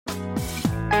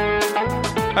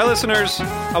Hi, listeners.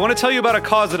 I want to tell you about a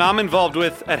cause that I'm involved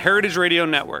with at Heritage Radio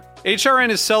Network. HRN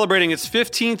is celebrating its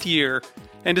 15th year,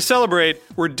 and to celebrate,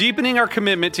 we're deepening our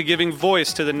commitment to giving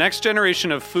voice to the next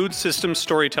generation of food systems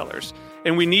storytellers,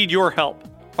 and we need your help.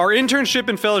 Our internship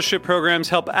and fellowship programs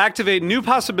help activate new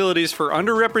possibilities for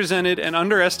underrepresented and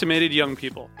underestimated young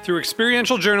people through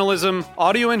experiential journalism,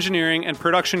 audio engineering, and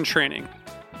production training.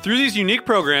 Through these unique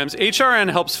programs, HRN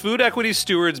helps food equity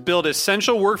stewards build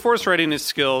essential workforce readiness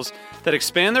skills that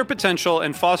expand their potential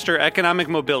and foster economic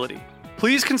mobility.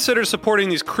 Please consider supporting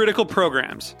these critical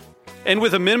programs. And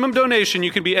with a minimum donation,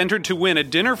 you can be entered to win a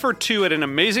dinner for two at an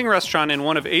amazing restaurant in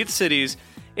one of 8 cities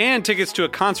and tickets to a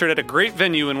concert at a great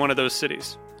venue in one of those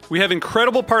cities. We have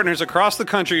incredible partners across the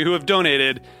country who have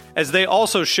donated, as they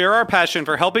also share our passion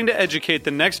for helping to educate the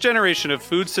next generation of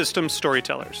food systems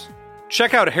storytellers.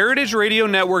 Check out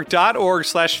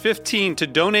heritageradionetwork.org/15 to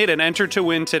donate and enter to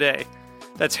win today.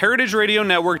 That's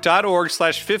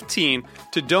heritageradionetwork.org/15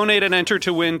 to donate and enter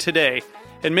to win today.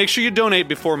 And make sure you donate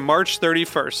before March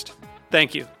 31st.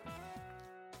 Thank you.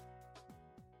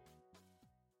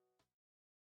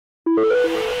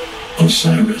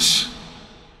 Osiris.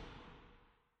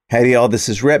 Howdy y'all, this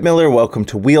is Rhett Miller. Welcome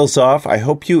to Wheels Off. I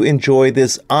hope you enjoy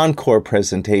this encore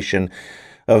presentation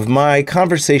of my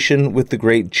conversation with the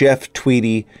great Jeff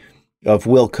Tweedy of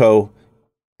Wilco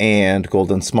and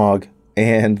Golden Smog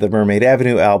and the Mermaid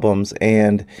Avenue albums,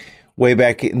 and way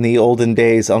back in the olden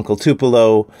days, Uncle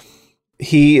Tupelo.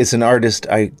 He is an artist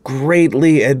I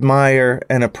greatly admire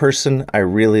and a person I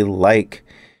really like.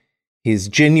 He's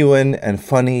genuine and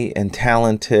funny and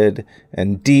talented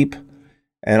and deep,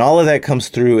 and all of that comes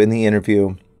through in the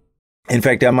interview. In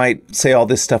fact, I might say all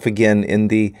this stuff again in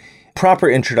the proper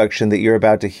introduction that you're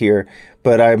about to hear,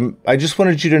 but I just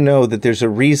wanted you to know that there's a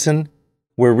reason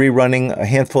we're rerunning a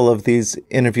handful of these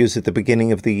interviews at the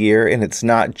beginning of the year, and it's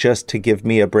not just to give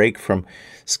me a break from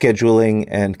scheduling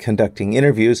and conducting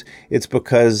interviews. It's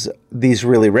because these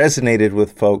really resonated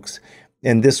with folks,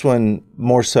 and this one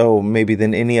more so maybe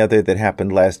than any other that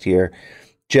happened last year.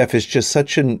 Jeff is just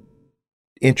such an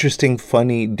interesting,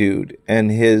 funny dude,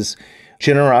 and his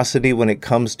generosity when it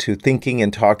comes to thinking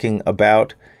and talking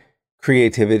about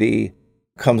creativity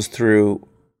comes through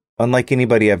unlike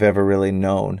anybody I've ever really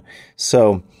known.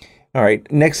 So, all right,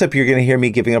 next up, you're going to hear me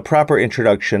giving a proper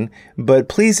introduction, but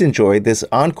please enjoy this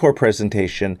encore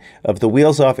presentation of the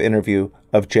Wheels Off interview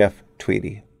of Jeff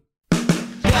Tweedy.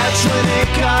 That's when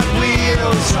it got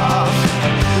wheels off.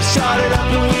 We started up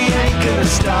and we ain't gonna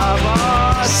stop.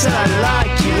 Oh, I said I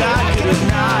like it or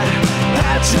not.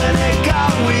 That's when it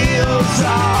got wheels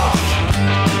off.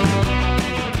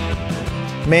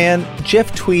 Man,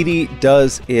 Jeff Tweedy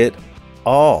does it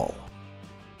all.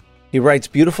 He writes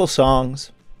beautiful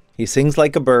songs. He sings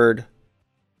like a bird.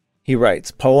 He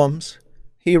writes poems.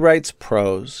 He writes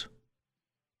prose.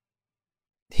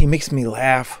 He makes me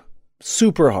laugh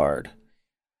super hard.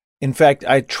 In fact,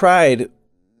 I tried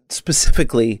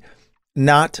specifically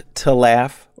not to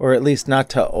laugh, or at least not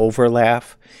to over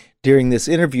laugh during this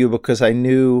interview, because I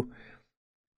knew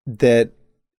that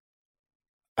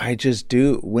I just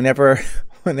do. Whenever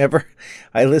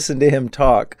I listen to him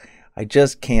talk, I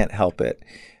just can't help it.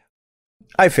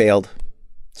 I failed.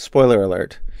 Spoiler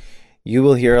alert. You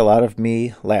will hear a lot of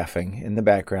me laughing in the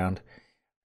background.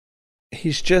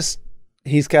 He's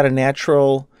got a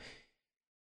natural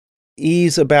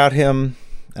ease about him,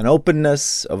 an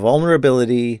openness, a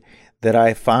vulnerability that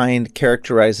I find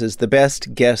characterizes the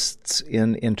best guests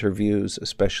in interviews,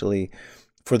 especially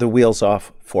for the Wheels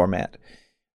Off format.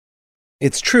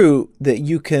 It's true that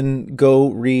you can go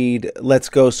read Let's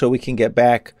Go So We Can Get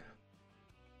Back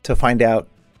to find out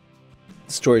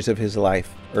stories of his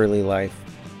life, early life.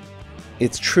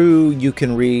 It's true you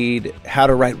can read How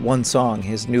to Write One Song,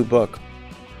 his new book,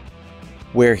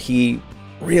 where he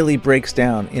really breaks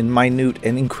down in minute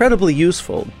and incredibly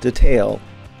useful detail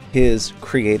his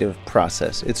creative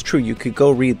process. It's true you could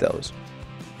go read those,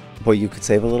 but you could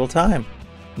save a little time.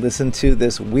 Listen to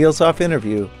this Wheels Off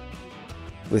interview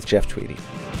with Jeff Tweedy.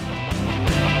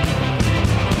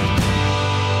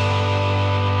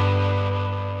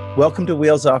 Welcome to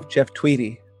Wheels Off, Jeff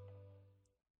Tweedy.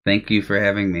 Thank you for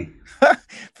having me.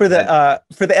 For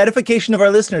the edification of our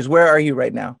listeners, where are you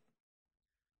right now?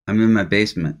 I'm in my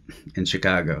basement in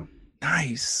Chicago.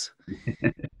 Nice.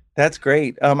 That's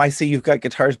great. I see you've got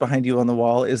guitars behind you on the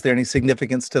wall. Is there any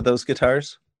significance to those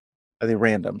guitars? Are they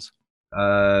randoms?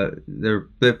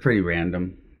 They're pretty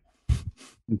random.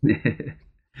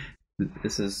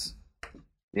 This is,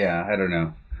 I don't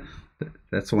know.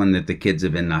 That's one that the kids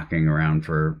have been knocking around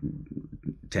for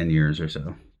 10 years or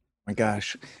so. My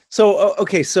gosh. So,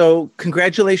 okay, so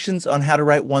congratulations on How to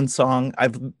Write One Song.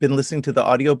 I've been listening to the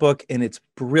audiobook and it's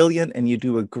brilliant and you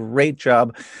do a great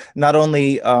job. Not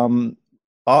only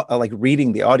like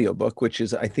reading the audiobook, which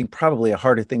is I think probably a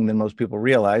harder thing than most people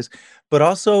realize, but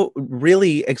also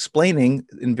really explaining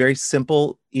in very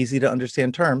simple, easy to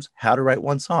understand terms how to write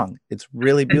one song. It's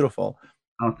really beautiful.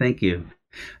 Oh, thank you.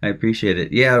 I appreciate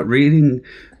it. Yeah, reading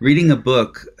a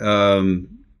book.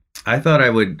 I thought I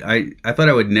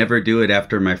would never do it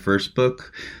after my first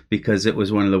book because it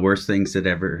was one of the worst things that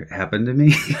ever happened to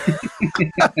me.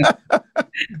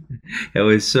 It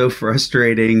was so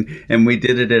frustrating, and we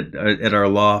did it at our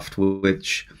loft,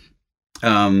 which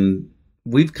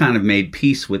we've kind of made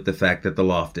peace with the fact that the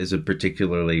loft isn't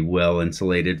particularly well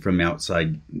insulated from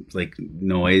outside like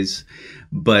noise.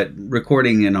 But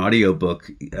recording an audiobook,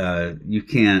 you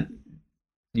can't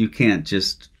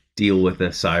just deal with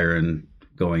a siren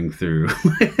going through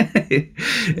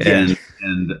and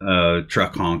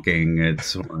truck honking and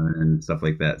stuff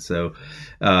like that. So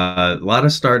a lot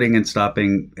of starting and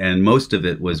stopping, and most of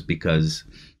it was because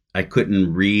I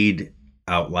couldn't read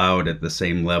out loud at the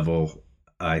same level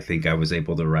I think I was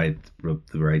able to write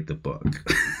the book.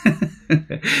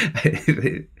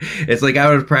 It's like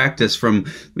out of practice from,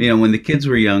 when the kids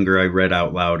were younger, I read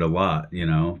out loud a lot,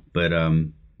 but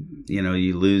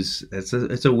you lose.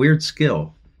 It's a weird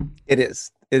skill. It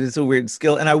is. It is a weird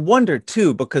skill. And I wonder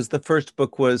too, because the first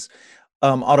book was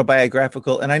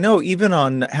autobiographical. And I know even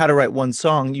on How to Write One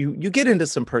Song, you get into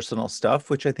some personal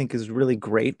stuff, which I think is really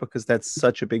great because that's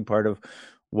such a big part of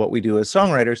what we do as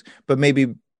songwriters. But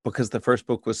maybe because the first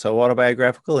book was so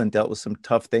autobiographical and dealt with some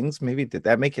tough things, maybe did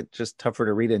that make it just tougher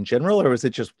to read in general, or was it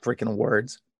just freaking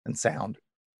words and sound?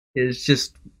 It's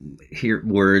just hear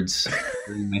words,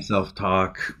 hearing myself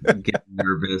talk, get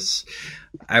nervous.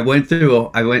 I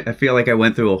feel like I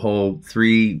went through a whole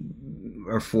 3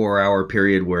 or 4 hour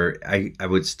period where I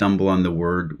would stumble on the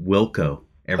word Wilco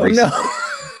every no.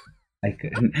 I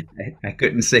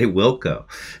couldn't say Wilco.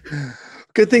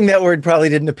 Good thing that word probably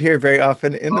didn't appear very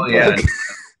often in the book. Yeah.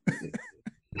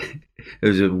 It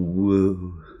was a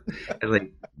woo.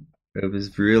 It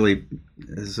was really,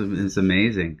 it's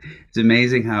amazing. It's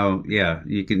amazing how,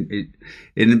 you can,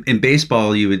 in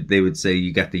baseball, they would say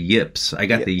you got the yips. I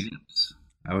got the yips.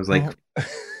 I was like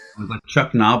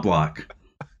Chuck Knobloch.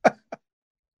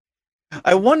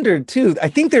 I wondered too. I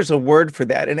think there's a word for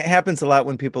that, and it happens a lot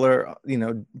when people are,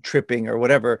 tripping or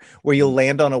whatever, where you'll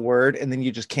land on a word and then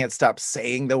you just can't stop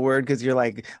saying the word because you're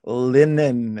like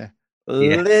linen,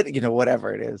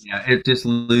 whatever it is. Yeah, it just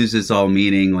loses all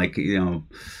meaning. Like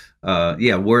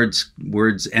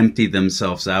words empty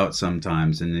themselves out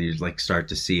sometimes, and you like start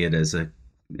to see it as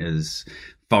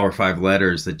 4 or 5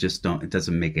 letters that just don't. It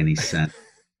doesn't make any sense.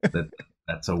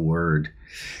 That's a word.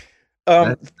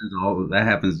 That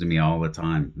happens to me all the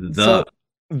time.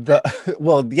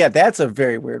 That's a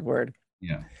very weird word.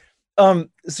 Yeah.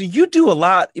 So you do a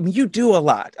lot. I mean, you do a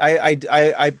lot.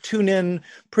 I tune in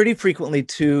pretty frequently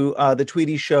to the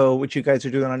Tweedy show, which you guys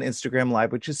are doing on Instagram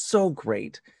Live, which is so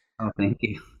great. Oh, thank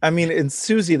you. I mean, and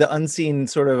Susie, the unseen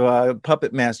sort of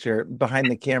puppet master behind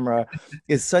the camera,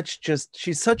 is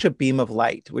she's such a beam of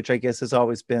light, which I guess has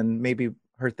always been maybe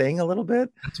her thing a little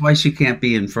bit. That's why she can't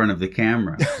be in front of the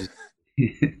camera.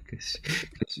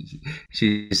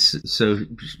 She's so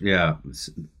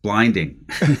blinding.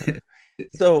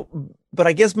 So, but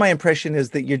I guess my impression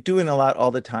is that you're doing a lot all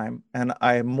the time, and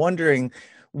I'm wondering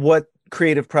what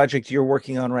creative project you're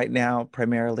working on right now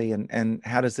primarily, and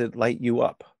how does it light you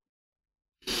up?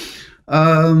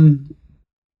 Well,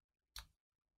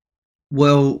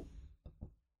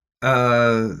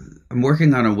 I'm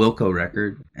working on a Wilco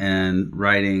record and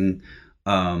writing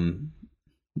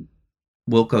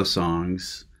Wilco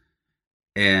songs,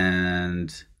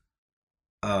 and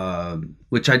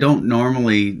which I don't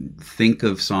normally think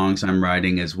of songs I'm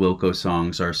writing as Wilco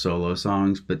songs or solo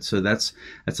songs, but so that's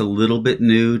a little bit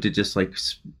new to just like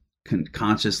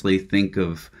consciously think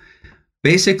of.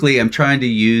 Basically, I'm trying to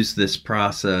use this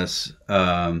process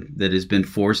that has been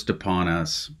forced upon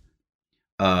us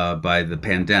by the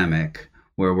pandemic,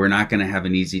 where we're not going to have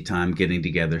an easy time getting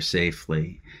together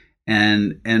safely.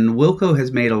 And Wilco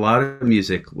has made a lot of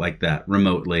music like that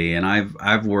remotely, and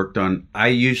I've worked on. I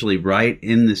usually write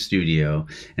in the studio,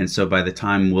 and so by the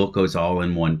time Wilco's all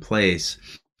in one place,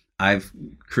 I've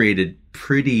created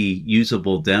pretty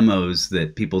usable demos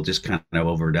that people just kind of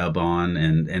overdub on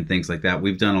and things like that.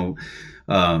 We've done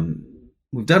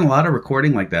a lot of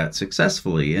recording like that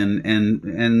successfully, and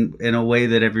in a way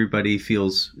that everybody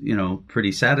feels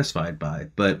pretty satisfied by.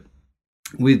 But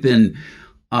we've been.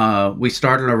 We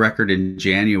started a record in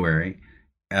January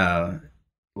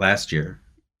last year,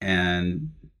 and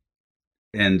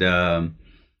and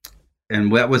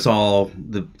that was all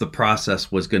the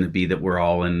process was going to be, that we're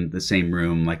all in the same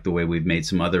room, like the way we've made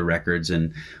some other records,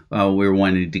 and we're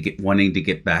wanting to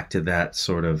get back to that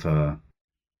sort of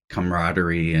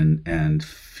camaraderie and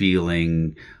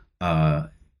feeling.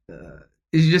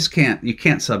 You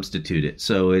can't substitute it.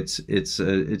 So it's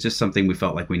just something we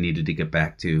felt like we needed to get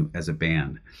back to as a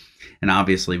band, and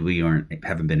obviously we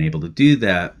haven't been able to do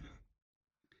that.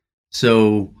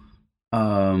 So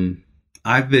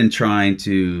I've been trying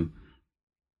to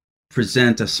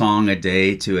present a song a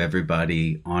day to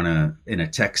everybody in a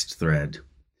text thread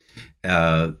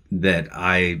that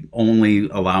I only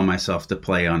allow myself to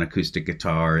play on acoustic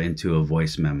guitar into a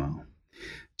voice memo,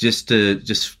 just to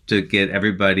get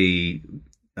everybody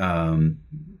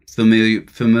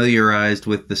familiarized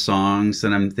with the songs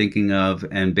that I'm thinking of,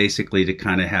 and basically to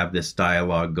kind of have this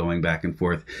dialogue going back and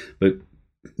forth, but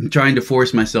I'm trying to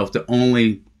force myself to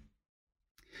only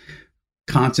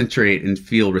concentrate and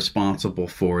feel responsible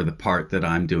for the part that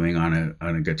I'm doing on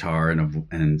a guitar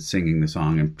and singing the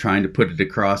song, and trying to put it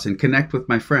across and connect with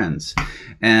my friends.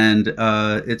 And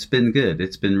it's been good.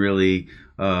 It's been really,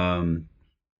 I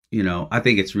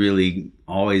think it's really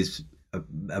always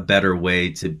a better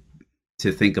way to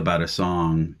think about a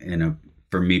song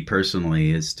for me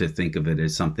personally, is to think of it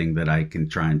as something that I can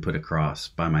try and put across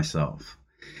by myself,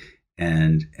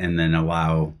 and then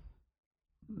allow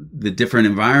the different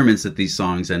environments that these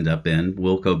songs end up in,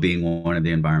 Wilco being one of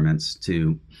the environments,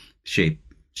 to shape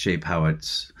how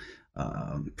it's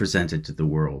presented to the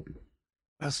world.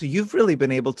 So you've really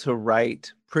been able to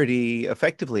write pretty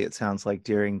effectively, it sounds like,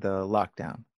 during the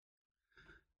lockdown.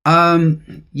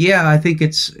 Yeah, I think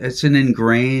it's an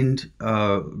ingrained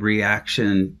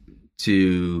reaction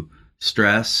to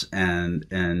stress and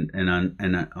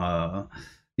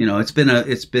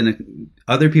it's been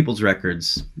other people's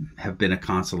records have been a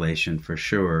consolation for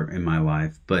sure in my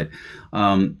life, but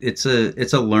it's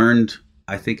a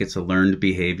learned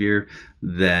behavior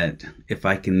that if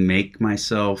I can make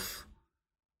myself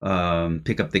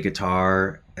pick up the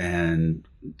guitar and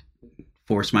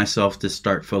force myself to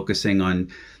start focusing on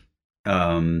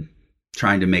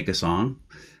trying to make a song,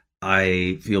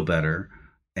 I feel better,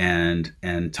 and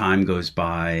time goes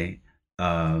by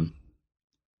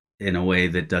in a way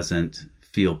that doesn't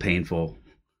feel painful.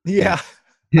 Yeah.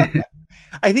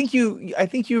 I think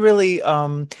you really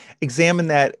examine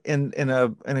that in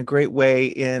a great way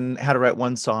in How to Write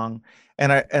One Song.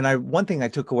 And one thing I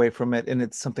took away from it, and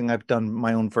it's something I've done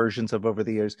my own versions of over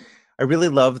the years, I really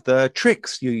love the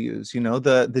tricks you use,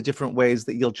 the different ways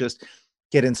that you'll just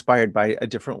get inspired by a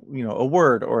different, a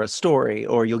word or a story,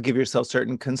 or you'll give yourself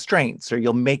certain constraints, or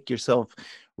you'll make yourself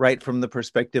write from the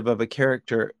perspective of a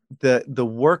character. The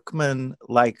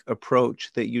workman-like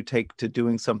approach that you take to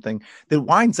doing something that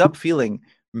winds up feeling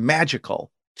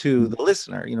magical to the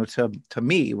listener, to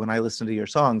me, when I listen to your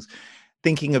songs,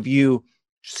 thinking of you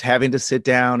just having to sit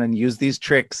down and use these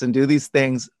tricks and do these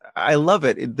things. I love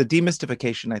it. The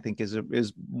demystification, I think, is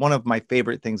one of my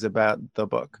favorite things about the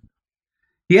book.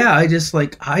 Yeah, I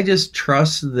just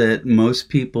trust that most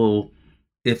people,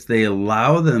 if they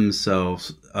allow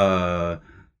themselves,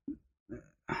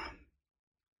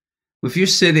 if you're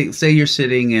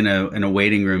sitting in a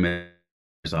waiting room at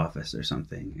his office or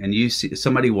something, and you see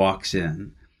somebody walks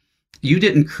in, you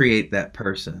didn't create that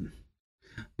person.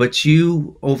 But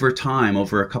you, over time,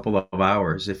 over a couple of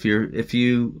hours, if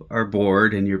you are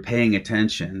bored and you're paying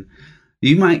attention,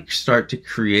 you might start to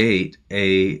create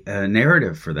a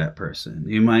narrative for that person.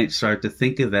 You might start to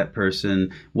think of that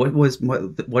person.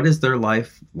 What is their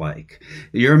life like?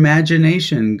 Your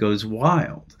imagination goes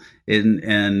wild, and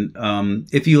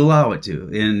if you allow it to.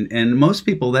 And most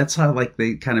people, that's how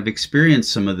they kind of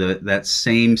experience some of that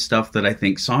same stuff that I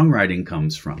think songwriting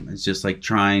comes from. It's just like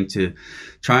trying to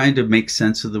make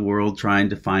sense of the world, trying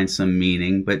to find some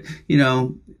meaning. But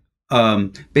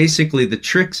basically the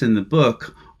tricks in the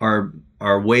book are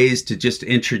ways to just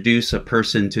introduce a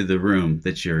person to the room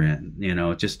that you're in,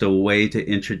 just a way to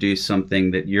introduce something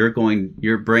that your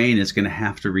brain is going to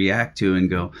have to react to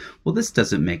and go, well, this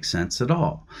doesn't make sense at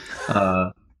all.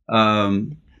 What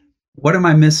am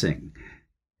I missing?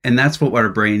 And that's what our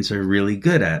brains are really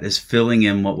good at, is filling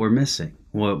in what we're missing.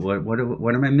 What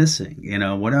am I missing?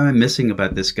 What am I missing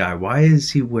about this guy? Why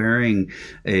is he wearing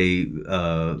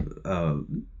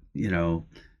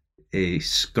a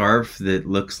scarf that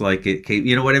looks like it came,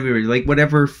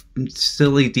 whatever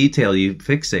silly detail you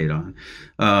fixate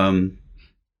on.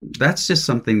 That's just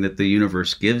something that the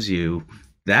universe gives you.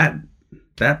 That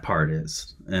part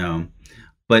is,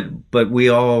 but we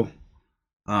all,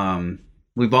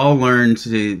 we've all learned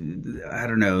to, I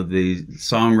don't know, the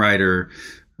songwriter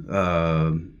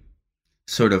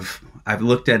sort of, I've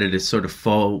looked at it as sort of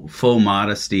faux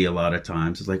modesty a lot of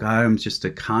times. It's like, I'm just a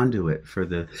conduit for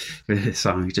the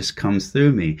song. It just comes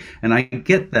through me. And I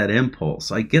get that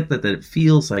impulse. I get that it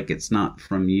feels like it's not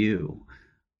from you.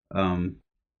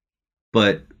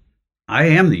 But I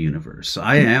am the universe.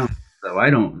 I am. So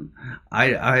I don't,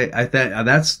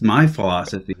 that's my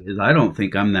philosophy, is I don't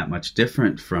think I'm that much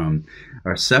different from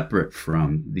or separate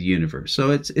from the universe.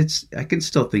 So I can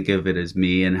still think of it as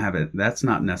me and have it. That's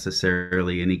not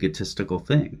necessarily an egotistical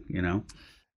thing, you know?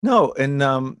 No, and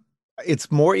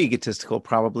it's more egotistical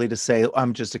probably to say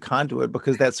I'm just a conduit,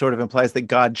 because that sort of implies that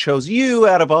God chose you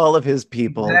out of all of his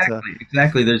people.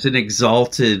 Exactly. There's an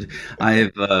exalted,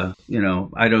 it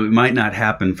might not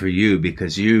happen for you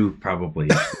because you probably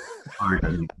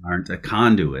aren't a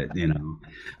conduit, you know.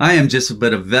 I am just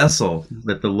but a vessel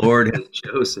that the Lord has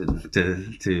chosen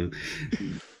to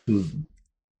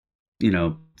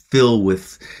fill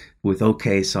with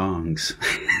okay songs.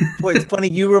 Well, it's funny.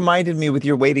 You reminded me with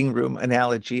your waiting room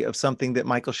analogy of something that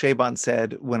Michael Chabon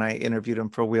said when I interviewed him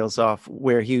for Wheels Off,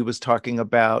 where he was talking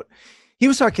about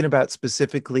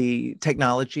specifically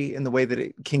technology and the way that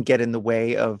it can get in the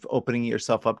way of opening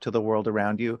yourself up to the world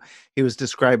around you. He was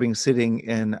describing sitting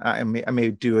in, I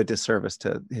may do a disservice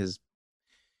to his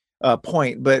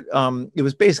point, but it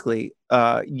was basically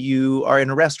you are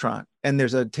in a restaurant and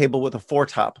there's a table with a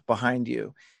foretop behind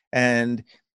you, and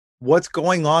what's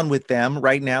going on with them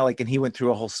right now, and he went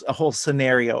through a whole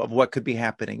scenario of what could be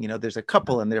happening. There's a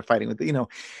couple and they're fighting with,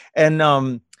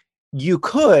 and you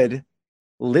could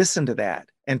listen to that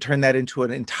and turn that into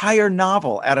an entire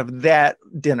novel out of that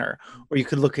dinner, or you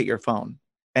could look at your phone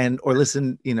or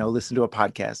listen to a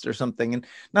podcast or something. And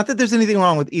not that there's anything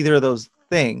wrong with either of those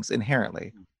things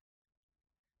inherently.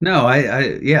 No,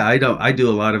 I do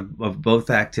a lot of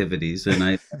both activities, and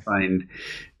I find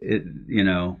it,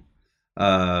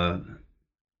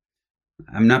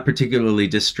 I'm not particularly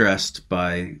distressed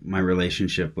by my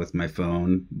relationship with my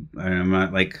phone. I'm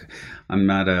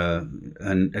not a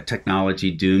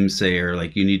technology doomsayer,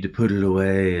 like you need to put it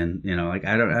away. And,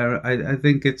 I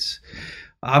think it's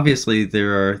obviously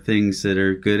there are things that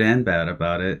are good and bad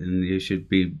about it. And you should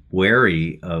be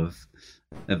wary of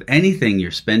anything you're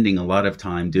spending a lot of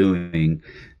time doing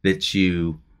that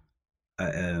you're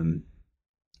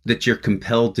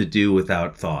compelled to do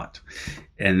without thought.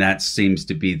 And that seems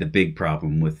to be the big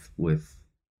problem with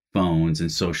phones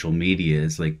and social media,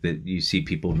 is like that you see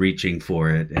people reaching for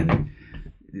it,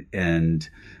 and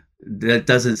that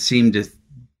doesn't seem to,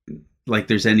 like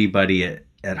there's anybody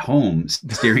at home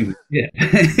steering it.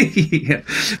 Yeah.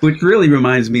 Which really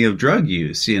reminds me of drug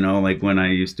use, like when I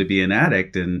used to be an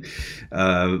addict, and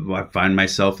I find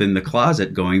myself in the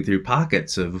closet going through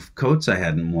pockets of coats I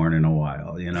hadn't worn in a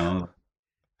while,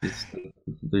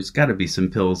 There's got to be some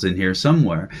pills in here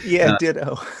somewhere. Yeah,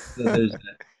 ditto.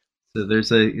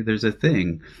 There's a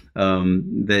thing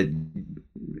that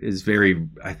is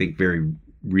I think very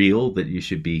real, that you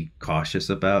should be cautious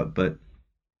about. But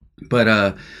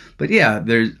yeah,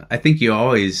 I think you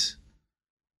always,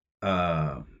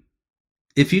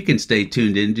 if you can stay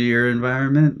tuned into your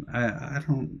environment, I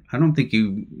don't think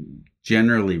you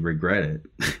generally regret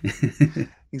it.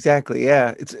 Exactly.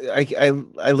 Yeah.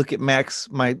 I look at Max,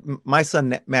 my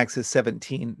son Max is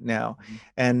 17 now,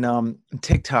 and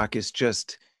TikTok is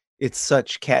just, it's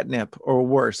such catnip, or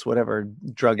worse, whatever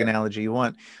drug analogy you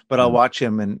want. But I'll watch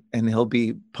him and he'll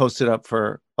be posted up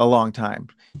for a long time,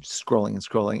 just scrolling and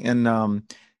scrolling. And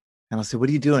I'll say, "What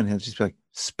are you doing?" He'll just be like,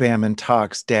 "Spamming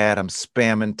talks, Dad. I'm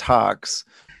spamming talks."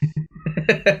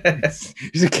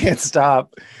 You can't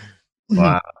stop.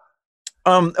 Wow.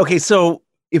 Okay, so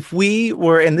if we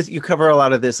were, and this, you cover a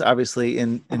lot of this obviously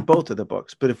in both of the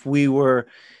books, but if we were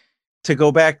to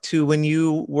go back to when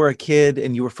you were a kid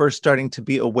and you were first starting to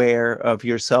be aware of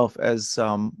yourself as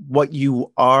what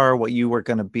you were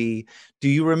going to be, do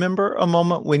you remember a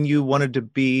moment when you wanted to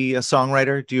be a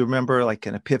songwriter? Do you remember like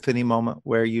an epiphany moment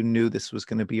where you knew this was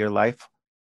going to be your life?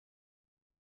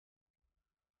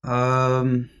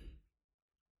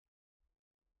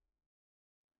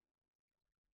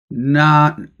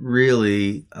 Not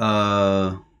really.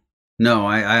 No,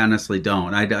 I honestly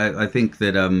don't. I think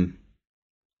that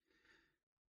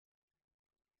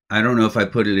I don't know if I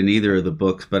put it in either of the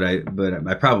books, but I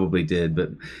probably did. But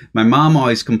my mom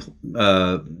always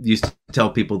used to tell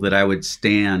people that I would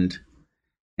stand,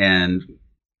 and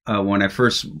when I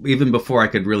first, even before I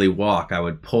could really walk, I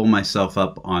would pull myself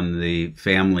up on the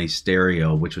family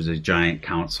stereo, which was a giant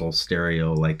console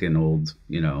stereo, like an old,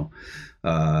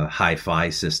 hi-fi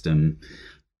system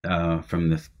from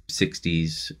the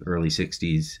 60s, early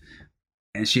 60s.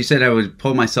 And she said I would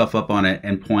pull myself up on it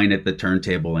and point at the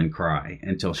turntable and cry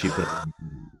until she put it on.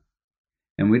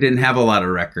 and we didn't have a lot of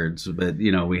records, but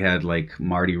we had like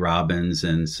Marty Robbins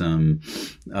and some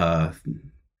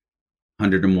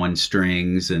 101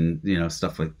 strings and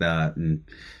stuff like that, and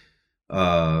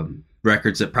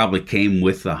records that probably came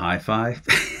with the hi-fi.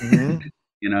 Mm-hmm.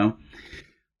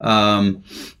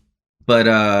 But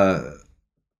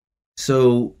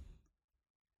so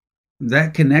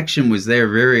that connection was there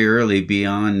very early,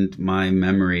 beyond my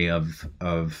memory of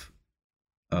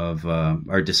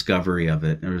our discovery of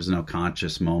it. There was no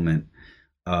conscious moment,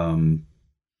 and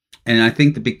I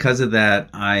think that because of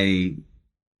that, I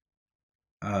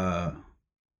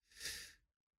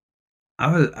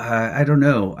don't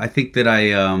know. I think that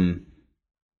I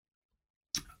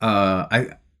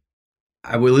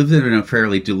lived in a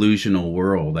fairly delusional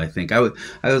world. I think I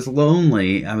was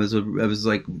lonely. I was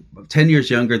like 10 years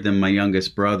younger than my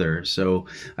youngest brother. So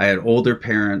I had older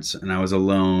parents and I was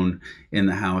alone in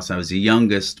the house. I was the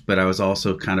youngest, but I was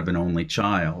also kind of an only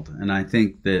child. And I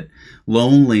think that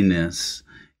loneliness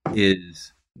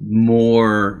is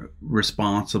more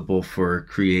responsible for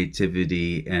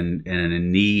creativity and a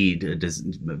need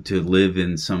to live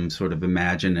in some sort of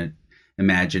imagination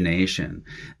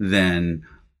than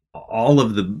all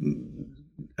of the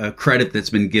credit that's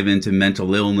been given to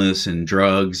mental illness and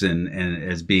drugs and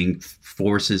as being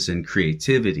forces in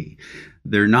creativity.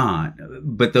 They're not,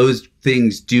 but those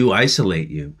things do isolate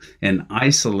you, and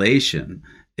isolation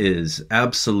is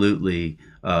absolutely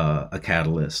a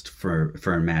catalyst for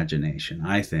imagination,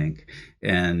 I think.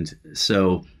 And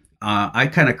so I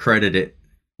kind of credit it.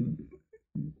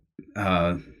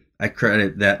 I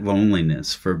credit that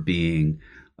loneliness for being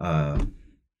kind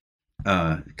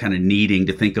of needing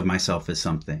to think of myself as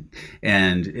something.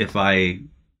 And if I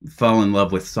fell in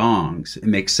love with songs, it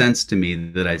makes sense to me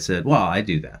that I said, well, I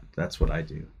do that. That's what I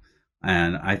do.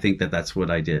 And I think that that's what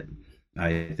I did.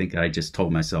 I think I just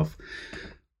told myself,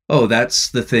 oh, that's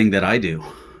the thing that I do.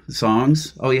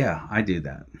 Songs? Oh, yeah, I do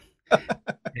that.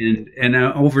 and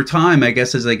over time, I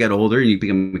guess as I get older and you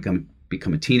become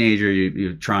a teenager,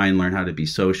 you try and learn how to be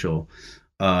social.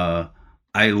 I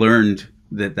learned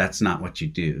that that's not what you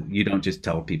do. You don't just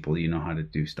tell people you know how to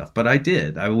do stuff. But I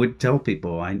did. I would tell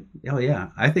people, I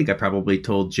think I probably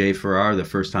told Jay Farrar the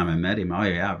first time I met him, oh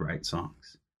yeah, I write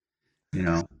songs.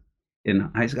 And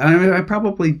I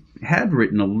probably had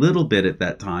written a little bit at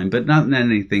that time, but not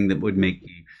anything that would make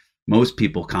most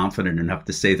people confident enough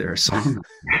to say they're a songwriter.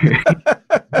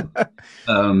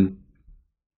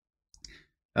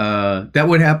 That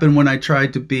would happen when I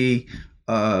tried to be,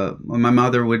 when my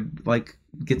mother would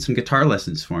get some guitar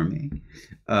lessons for me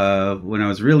when I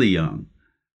was really young.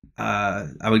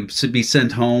 I would be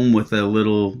sent home with a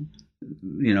little,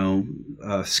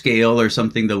 scale or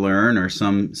something to learn, or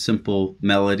some simple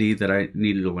melody that I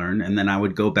needed to learn. And then I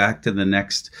would go back to the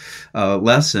next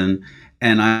lesson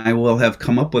and I will have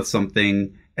come up with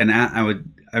something. And I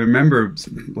remember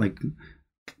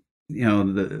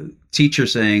the teacher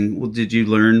saying, well, did you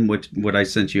learn what I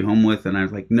sent you home with? And I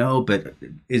was like, no, but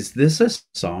is this a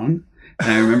song?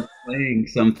 And I remember playing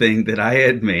something that I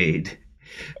had made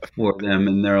for them,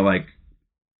 and they're like,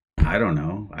 I don't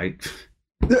know.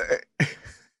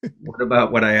 What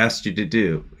about what I asked you to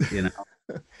do?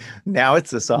 Now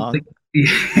it's a song.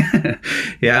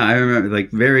 Yeah, I remember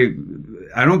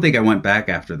I don't think I went back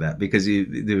after that because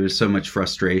there was so much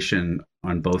frustration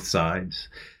on both sides.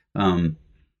 But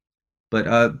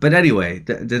anyway,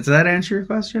 does that answer your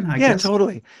question? I guess.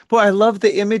 Totally. Boy, I love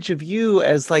the image of you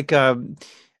as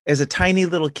as a tiny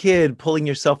little kid pulling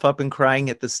yourself up and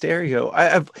crying at the stereo.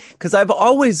 Because I've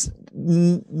always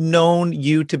known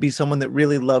you to be someone that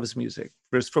really loves music.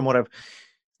 Just from what I've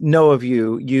know of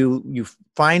you, you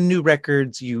find new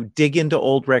records, you dig into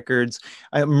old records.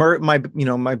 My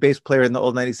bass player in the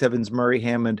old 97s, Murray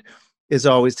Hammond, is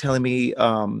always telling me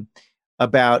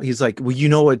about, he's like, well, you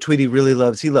know what Tweedy really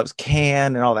loves? He loves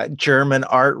Can and all that German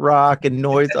art rock and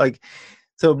noise,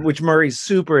 so which Murray's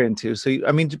super into. So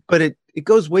I mean, but it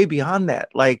goes way beyond that.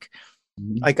 Like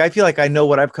I feel like I know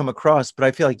what I've come across, but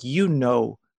I feel like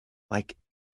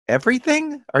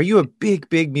everything. Are you a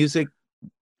big music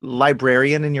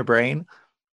librarian in your brain?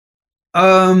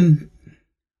 I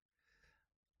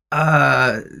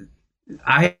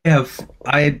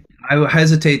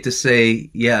hesitate to say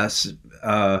yes.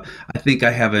 I think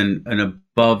I have an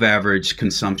above average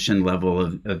consumption level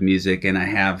of music, and I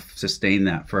have sustained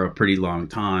that for a pretty long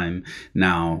time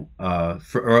now. All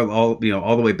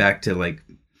the way back to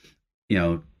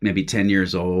maybe 10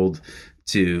 years old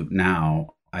to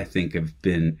now. I think I've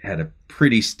had a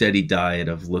pretty steady diet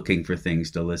of looking for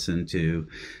things to listen to.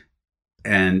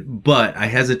 But I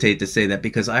hesitate to say that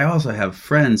because I also have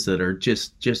friends that are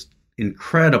just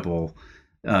incredible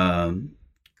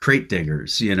crate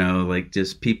diggers, like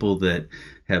just people that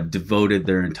have devoted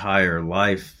their entire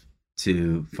life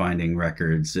to finding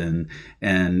records. And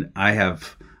I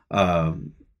have,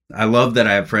 I love that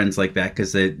I have friends like that,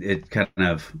 because they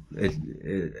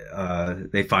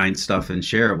find stuff and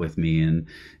share it with me,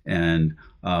 and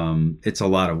it's a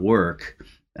lot of work.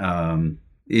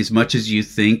 As much as you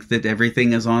think that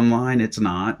everything is online, it's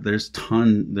not. There's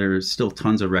still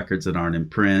tons of records that aren't in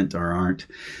print or aren't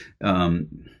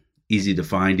easy to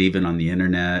find even on the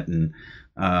internet. And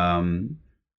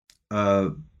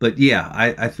but yeah,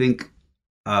 I think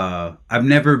I've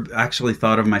never actually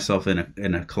thought of myself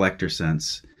in a collector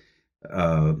sense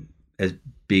as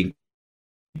being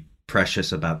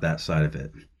precious about that side of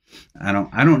it. I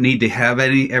don't need to have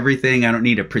everything. I don't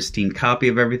need a pristine copy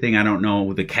of everything. I don't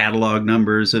know the catalog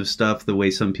numbers of stuff the way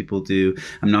some people do.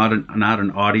 I'm not an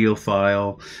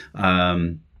audiophile.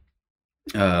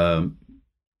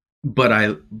 But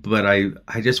I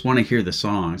just want to hear the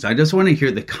songs. I just want to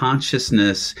hear the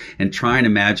consciousness and try and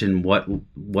imagine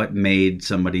what made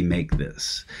somebody make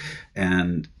this.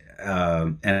 And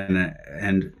I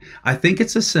think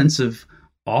it's a sense of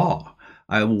awe.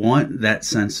 I want that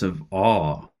sense of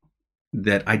awe,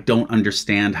 that I don't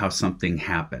understand how something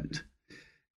happened.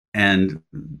 And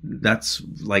that's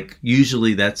like,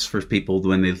 usually that's for people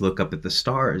when they look up at the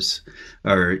stars,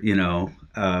 or,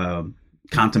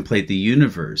 contemplate the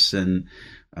universe, and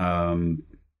or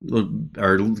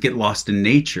get lost in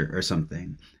nature or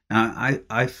something.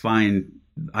 I find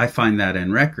that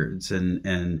in records,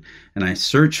 and I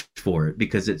search for it,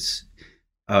 because it's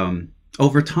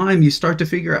over time you start to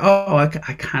figure out,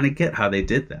 I kind of get how they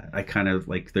did that. I kind of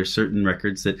like, there's certain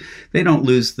records that they don't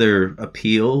lose their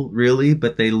appeal really,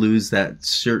 but they lose that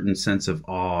certain sense of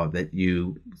awe that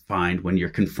you find when you're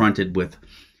confronted with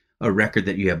a record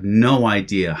that you have no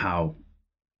idea how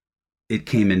it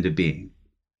came into being.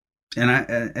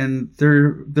 And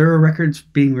there are records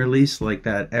being released like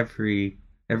that every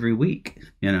week,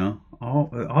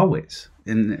 always,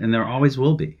 and there always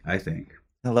will be, I think.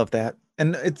 I love that.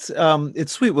 And it's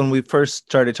sweet. When we first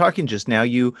started talking just now,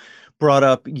 you brought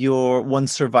up your one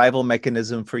survival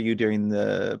mechanism for you during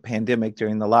the pandemic,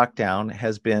 during the lockdown,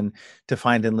 has been to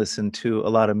find and listen to a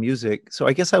lot of music. So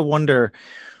I guess I wonder,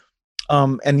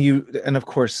 and of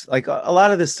course, like a lot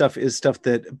of this stuff is stuff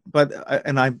that,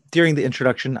 during the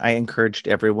introduction, I encouraged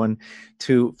everyone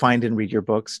to find and read your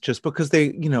books, just because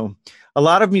they, a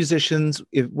lot of musicians,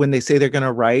 when they say they're going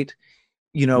to write,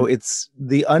 it's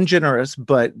the ungenerous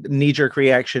but knee-jerk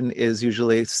reaction is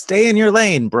usually stay in your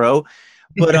lane, bro.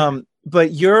 But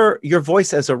but your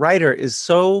voice as a writer is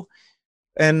so,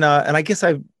 and I guess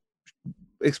I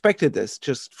expected this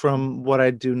just from what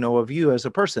I do know of you as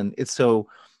a person. It's so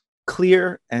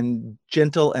clear and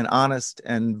gentle and honest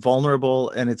and vulnerable,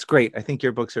 and it's great. I think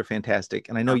your books are fantastic,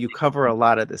 and I know you cover a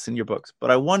lot of this in your books.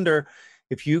 But I wonder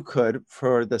if you could,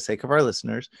 for the sake of our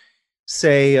listeners,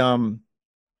 say,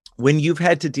 when you've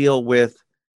had to deal with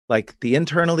like the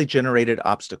internally generated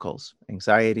obstacles,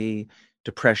 anxiety,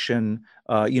 depression,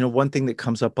 one thing that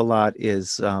comes up a lot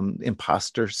is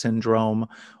imposter syndrome,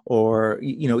 or,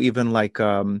 even like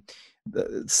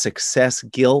the success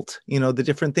guilt, the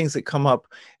different things that come up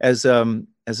as an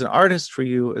artist for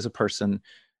you, as a person.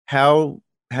 How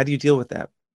do you deal with that?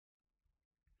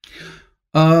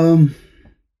 I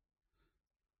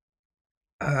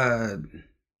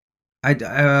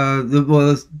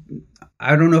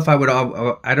don't know if I would.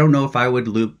 I don't know if I would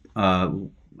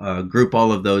group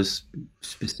all of those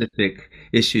specific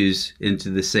issues into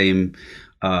the same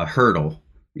hurdle.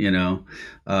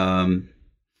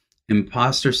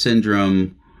 Imposter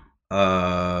syndrome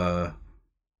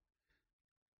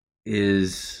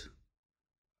is.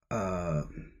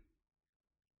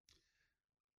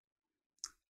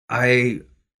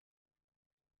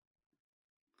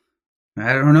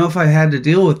 I don't know if I had to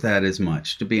deal with that as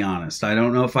much, to be honest. I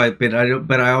don't know if but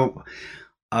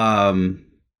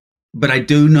I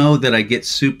do know that I get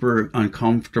super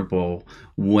uncomfortable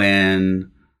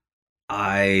when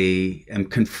I am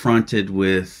confronted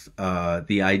with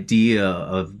the idea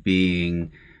of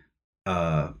being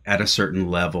at a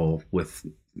certain level with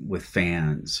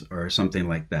fans or something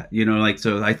like that.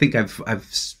 So I think I've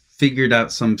figured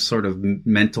out some sort of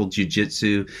mental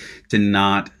jujitsu to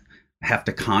not have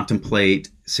to contemplate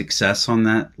success on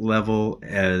that level,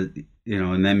 and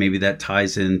then maybe that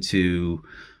ties into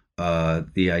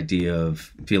the idea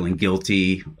of feeling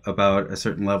guilty about a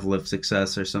certain level of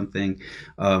success or something.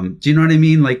 Do you know what I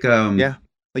mean? Like, yeah,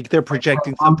 like they're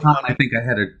projecting something. I think I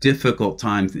had a difficult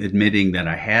time admitting that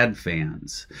I had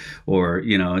fans, or,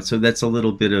 so that's a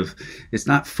little bit of, it's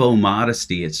not faux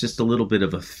modesty. It's just a little bit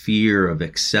of a fear of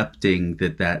accepting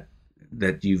that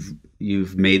you've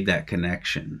you've made that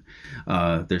connection.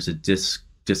 There's a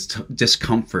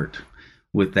discomfort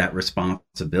with that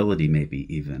responsibility,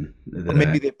 maybe even. Or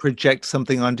maybe they project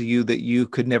something onto you that you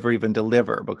could never even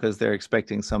deliver because they're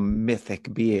expecting some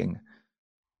mythic being.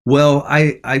 Well,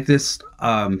 I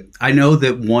know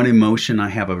that one emotion I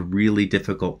have a really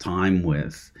difficult time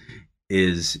with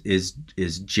is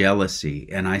jealousy,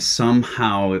 and I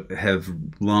somehow have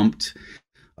lumped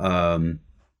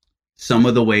some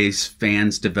of the ways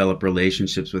fans develop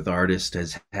relationships with artists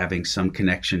as having some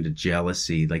connection to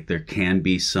jealousy. Like there can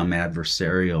be some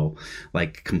adversarial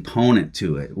like component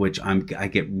to it, which I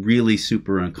get really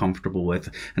super uncomfortable with,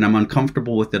 and I'm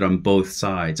uncomfortable with it on both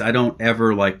sides. I don't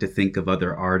ever like to think of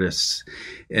other artists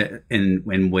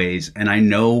in ways, and I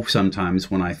know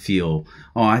sometimes when I feel,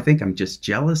 oh, I think I'm just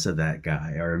jealous of that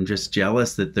guy, or I'm just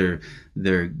jealous that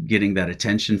they're getting that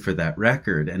attention for that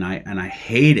record, and I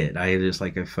hate it.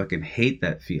 I fucking hate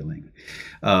that feeling.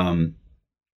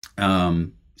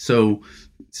 So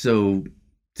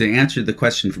to answer the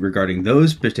question regarding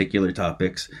those particular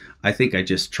topics, I think I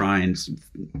just try and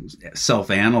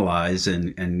self-analyze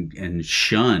and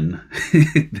shun,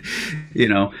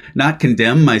 not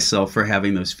condemn myself for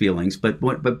having those feelings, but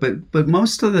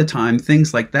most of the time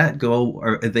things like that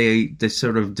they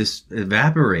sort of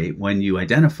evaporate when you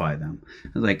identify them.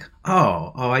 Like,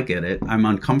 oh, I get it. I'm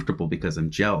uncomfortable because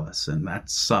I'm jealous, and that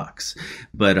sucks.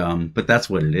 But that's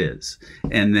what it is.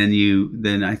 And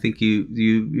then I think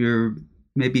you're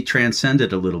maybe transcend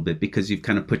it a little bit because you've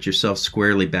kind of put yourself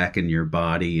squarely back in your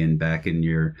body and back in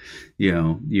your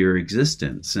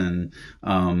existence. And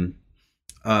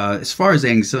as far as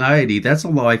anxiety, that's a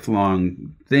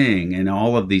lifelong thing, and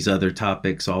all of these other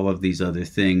topics, all of these other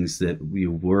things that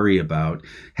you worry about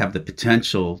have the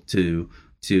potential to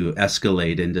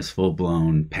escalate into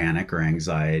full-blown panic or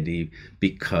anxiety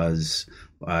because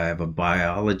I have a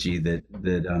biology that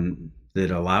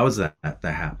allows that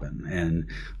to happen.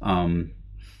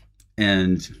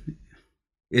 And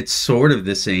it's sort of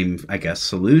the same, I guess,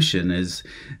 solution is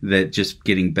that just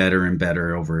getting better and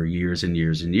better over years and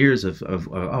years and years of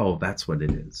oh, that's what it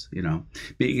is,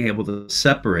 being able to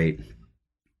separate,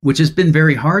 which has been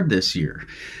very hard this year.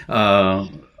 On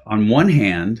one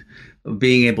hand,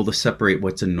 being able to separate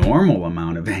what's a normal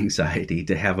amount of anxiety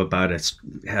to have about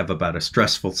a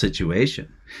stressful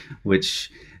situation,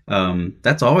 which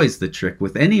that's always the trick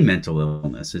with any mental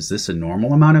illness. Is this a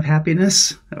normal amount of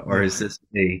happiness, or is this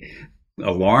a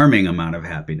alarming amount of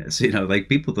happiness? Like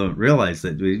people don't realize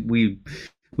that we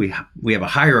have a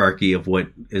hierarchy of what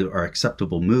are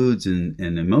acceptable moods and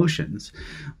emotions,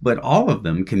 but all of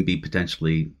them can be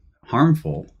potentially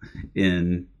harmful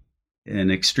in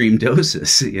extreme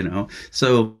doses.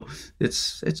 So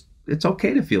it's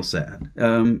okay to feel sad.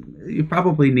 You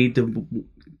probably need to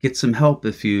get some help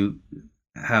if you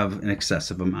have an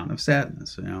excessive amount of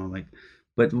sadness,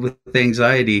 but with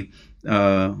anxiety,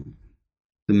 the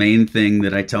main thing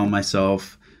that I tell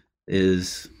myself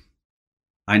is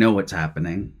I know what's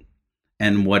happening,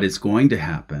 and what is going to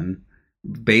happen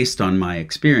based on my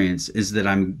experience is that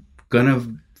I'm gonna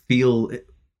feel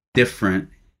different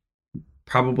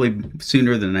probably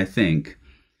sooner than I think,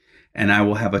 and I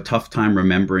will have a tough time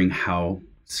remembering how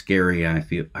scary I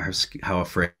feel, how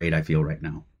afraid I feel right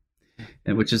now.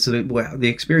 And which is the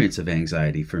experience of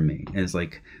anxiety for me is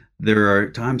like there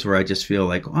are times where I just feel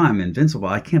like, oh, I'm invincible.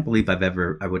 I can't believe I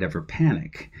would ever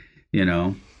panic,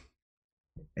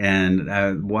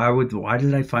 and why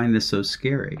did I find this so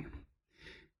scary?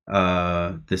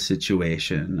 This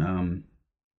situation,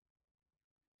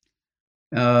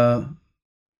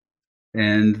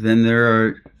 and then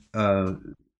there are,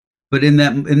 but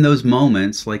in those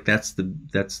moments, like that's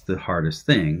the hardest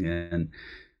thing, and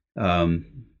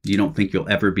you don't think you'll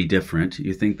ever be different.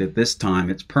 You think that this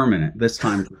time it's permanent. This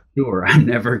time, for sure, I'm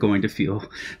never going to feel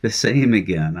the same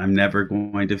again. I'm never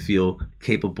going to feel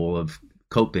capable of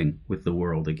coping with the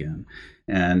world again.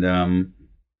 And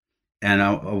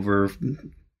over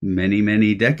many,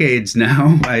 many decades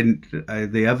now,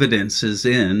 the evidence is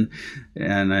in,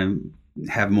 and I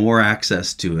have more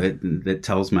access to it that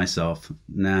tells myself,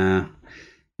 nah,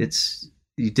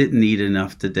 you didn't eat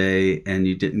enough today, and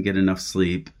you didn't get enough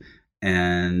sleep.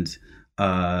 And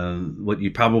what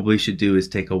you probably should do is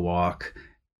take a walk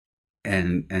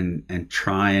and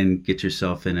try and get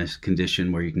yourself in a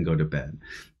condition where you can go to bed,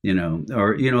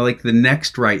 or like the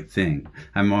next right thing.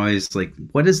 I'm always like,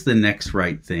 what is the next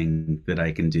right thing that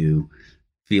I can do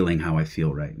feeling how I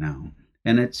feel right now?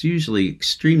 And it's usually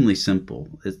extremely simple.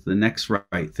 It's the next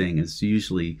right thing is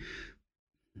usually,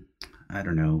 I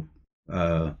don't know,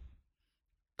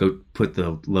 go put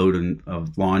the load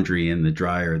of laundry in the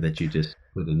dryer that you just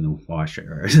put in the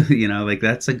washer. Like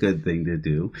that's a good thing to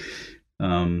do.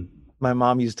 My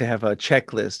mom used to have a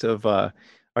checklist of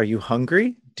are you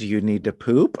hungry? Do you need to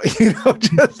poop?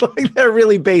 Just like that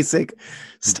really basic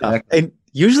stuff. Exactly. And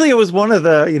usually it was one of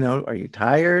the, are you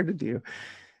tired? Do you?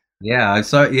 Yeah, I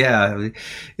saw. Yeah,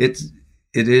 it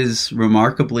is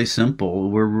remarkably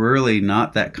simple. We're really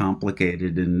not that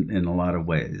complicated in a lot of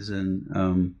ways,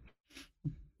 and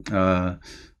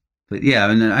but yeah,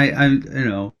 and I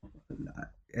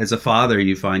as a father,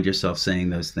 you find yourself saying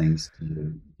those things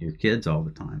to your kids all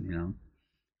the time.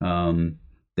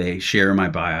 They share my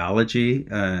biology,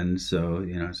 and so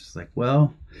it's just like,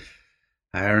 well,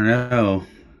 I don't know,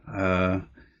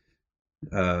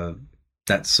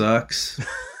 that sucks,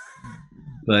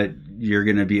 but you're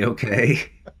gonna be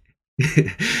okay.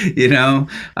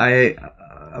 I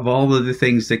of all of the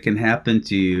things that can happen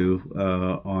to you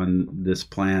on this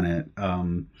planet,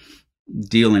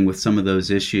 dealing with some of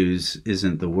those issues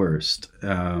isn't the worst.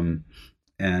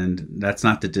 And that's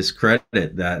not to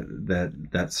discredit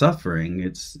that suffering.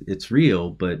 It's real,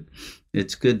 but I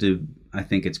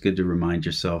think it's good to remind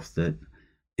yourself that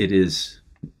it is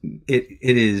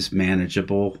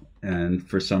manageable. And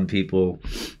for some people,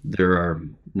 there are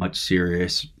much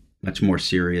more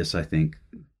serious, I think,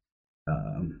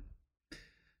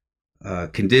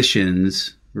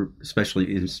 conditions,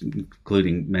 especially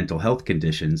including mental health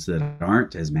conditions, that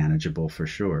aren't as manageable, for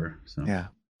sure. So yeah.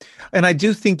 And I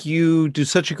do think you do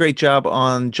such a great job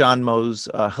on John Moe's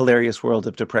Hilarious World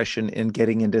of Depression in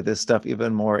getting into this stuff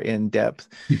even more in depth.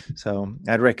 So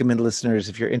I'd recommend listeners,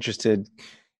 if you're interested,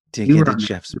 dig into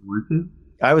Jeff's.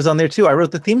 I was on there too. I wrote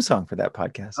the theme song for that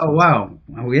podcast. Oh, wow.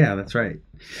 Oh, yeah, that's right.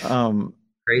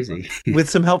 Crazy.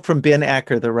 With some help from Ben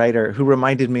Acker, the writer, who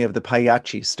reminded me of the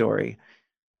Pagliacci story.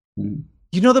 Mm.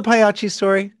 You know the Pagliacci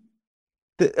story?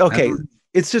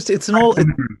 It's an old...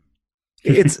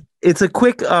 It's a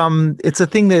quick, it's a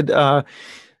thing that,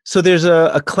 so there's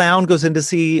a clown goes in to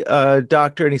see a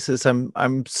doctor and he says,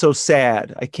 I'm so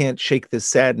sad. I can't shake this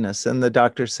sadness. And the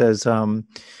doctor says, I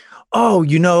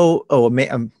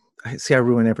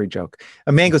ruin every joke.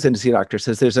 A man goes in to see a doctor,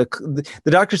 says the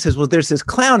doctor says, well, there's this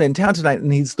clown in town tonight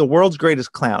and he's the world's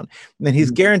greatest clown. And then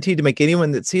he's guaranteed to make anyone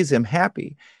that sees him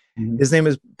happy. Mm-hmm. His name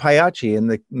is Pagliacci.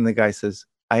 And the guy says,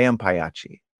 I am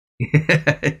Pagliacci.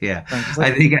 Yeah,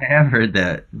 I think I have heard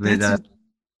that. But,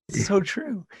 so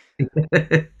true.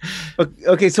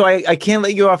 Okay, so I can't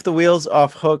let you off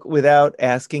hook without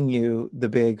asking you the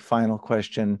big final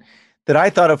question that I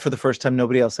thought of for the first time.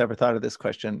 Nobody else ever thought of this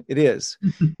question. It is,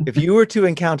 if you were to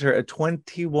encounter a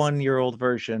 21-year-old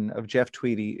version of Jeff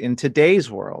Tweedy in today's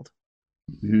world,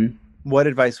 mm-hmm. what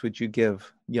advice would you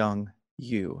give young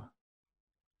you?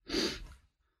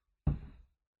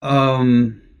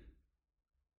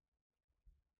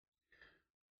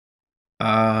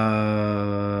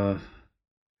 I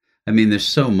mean, there's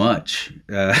so much.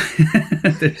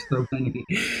 There's so many.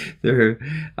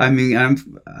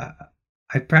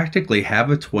 I practically have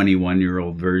a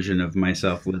 21-year-old version of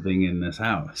myself living in this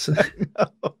house.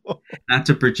 Not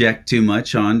to project too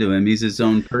much onto him. He's his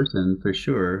own person, for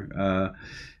sure.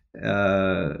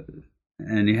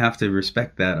 And you have to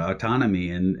respect that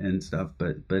autonomy and stuff.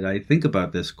 But I think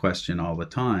about this question all the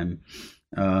time.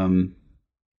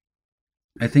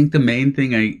 I think the main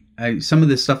thing some of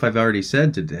this stuff I've already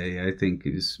said today, I think,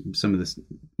 is some of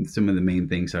the main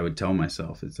things I would tell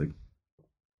myself. It's like,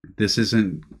 this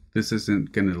isn't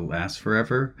going to last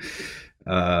forever.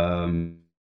 I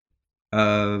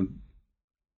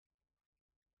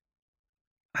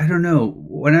don't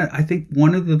know. I think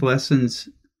one of the lessons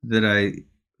that I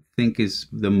think is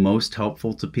the most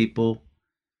helpful to people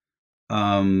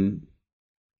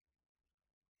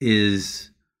is,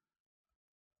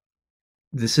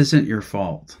 this isn't your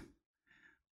fault.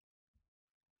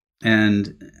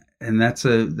 And that's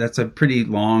a pretty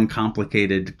long,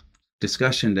 complicated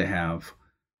discussion to have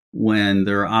when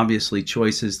there are obviously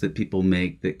choices that people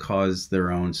make that cause their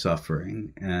own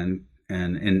suffering and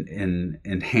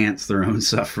enhance their own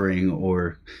suffering,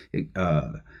 or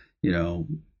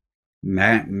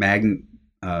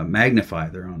magnify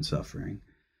their own suffering.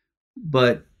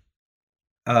 But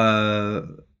I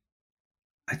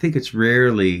think it's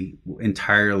rarely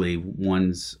entirely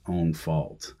one's own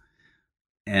fault.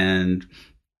 And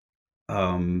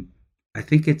I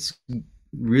think it's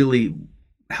really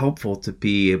helpful to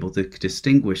be able to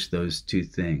distinguish those two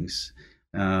things.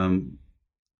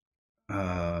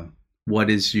 What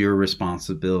is your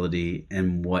responsibility,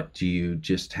 and what do you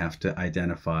just have to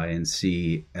identify and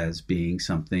see as being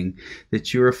something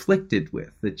that you're afflicted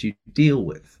with, that you deal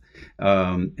with?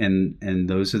 And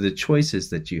those are the choices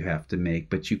that you have to make,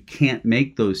 but you can't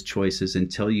make those choices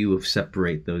until you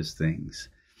separate those things.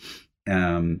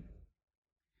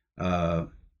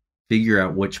 Figure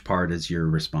out which part is your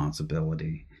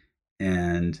responsibility.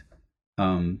 And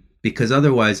because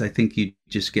otherwise I think you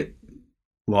just get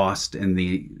lost in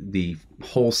the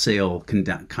wholesale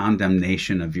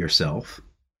condemnation of yourself,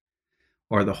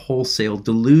 or the wholesale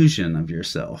delusion of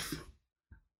yourself.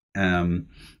 And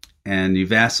you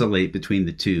vacillate between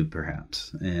the two,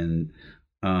 perhaps. And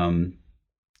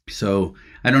so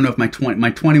I don't know if my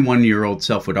 21-year-old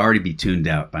self would already be tuned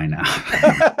out by now.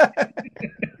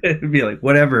 It'd be like,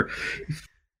 whatever,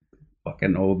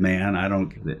 fucking old man, I don't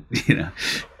get it, you know.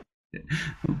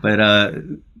 But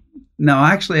no,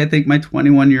 actually, I think my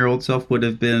 21-year-old self would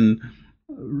have been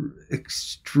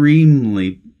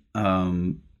extremely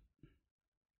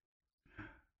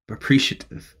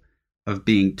appreciative of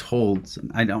being told.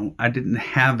 I didn't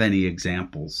have any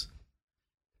examples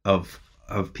of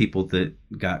people that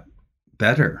got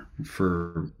better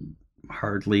for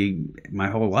hardly my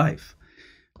whole life,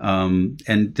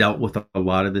 and dealt with a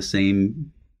lot of the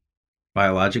same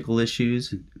biological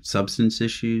issues, substance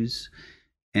issues.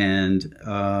 And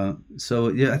so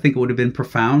yeah, I think it would have been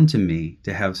profound to me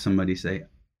to have somebody say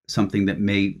something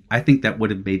that would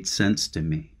have made sense to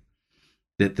me.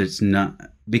 That there's not,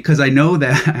 because I know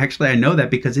that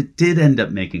because it did end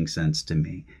up making sense to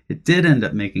me. It did end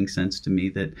up making sense to me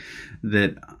that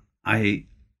I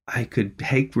could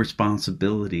take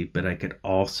responsibility, but I could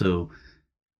also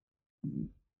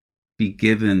be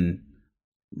given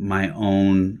my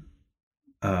own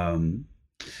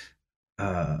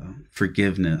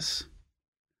forgiveness.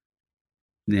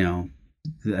 You know,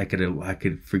 I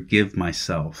could forgive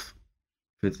myself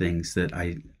for things that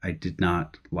I did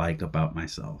not like about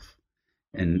myself,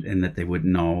 and that they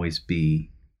wouldn't always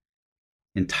be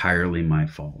entirely my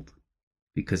fault,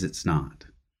 because it's not.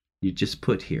 You just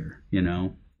put here, you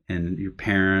know, and your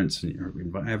parents and your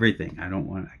everything.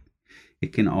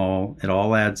 It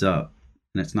all adds up,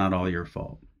 and it's not all your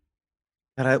fault.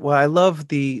 And I love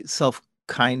the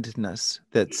self-kindness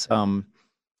that's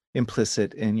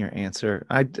implicit in your answer.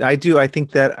 I do. I think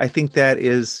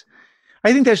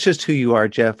that's just who you are,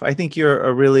 Jeff. I think you're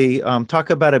a really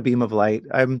talk about a beam of light.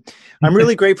 I'm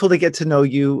really grateful to get to know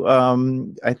you.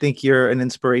 I think you're an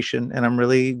inspiration, and I'm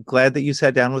really glad that you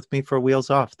sat down with me for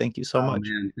Wheels Off. Thank you so much.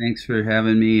 Man, thanks for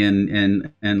having me,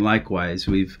 and likewise.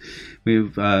 We've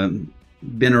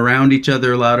been around each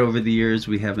other a lot over the years.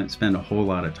 We haven't spent a whole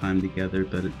lot of time together,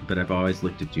 but I've always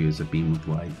looked at you as a beam of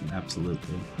light.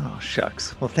 Absolutely. Oh,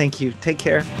 shucks. Well, thank you. Take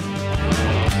care.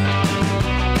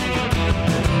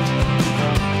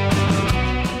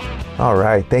 All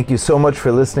right. Thank you so much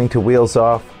for listening to Wheels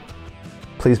Off.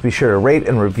 Please be sure to rate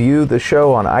and review the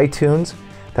show on iTunes.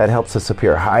 That helps us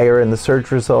appear higher in the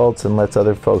search results and lets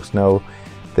other folks know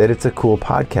that it's a cool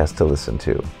podcast to listen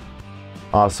to.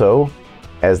 Also,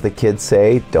 as the kids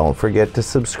say, don't forget to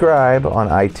subscribe on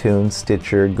iTunes,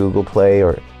 Stitcher, Google Play,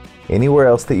 or anywhere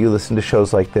else that you listen to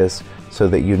shows like this so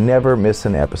that you never miss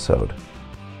an episode.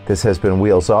 This has been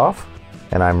Wheels Off,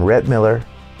 and I'm Rhett Miller,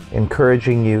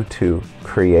 encouraging you to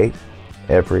create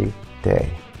every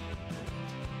day.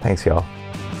 Thanks, y'all.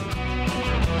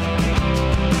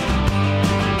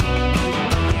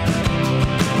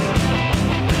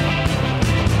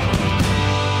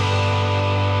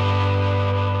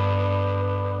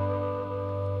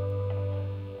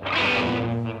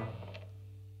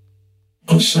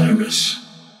 Osiris.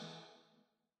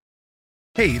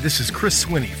 Hey, this is Chris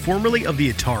Swinney, formerly of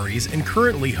the Ataris and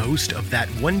currently host of That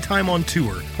One Time on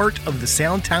Tour, part of the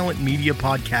Sound Talent Media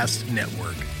Podcast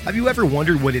Network. Have you ever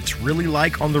wondered what it's really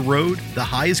like on the road? The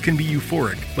highs can be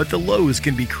euphoric, but the lows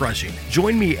can be crushing.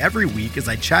 Join me every week as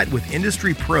I chat with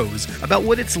industry pros about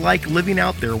what it's like living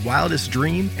out their wildest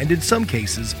dream and, in some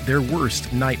cases, their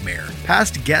worst nightmare.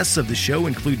 Past guests of the show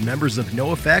include members of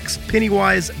NoFX,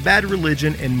 Pennywise, Bad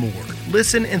Religion, and more.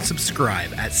 Listen and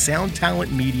subscribe at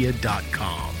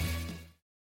soundtalentmedia.com.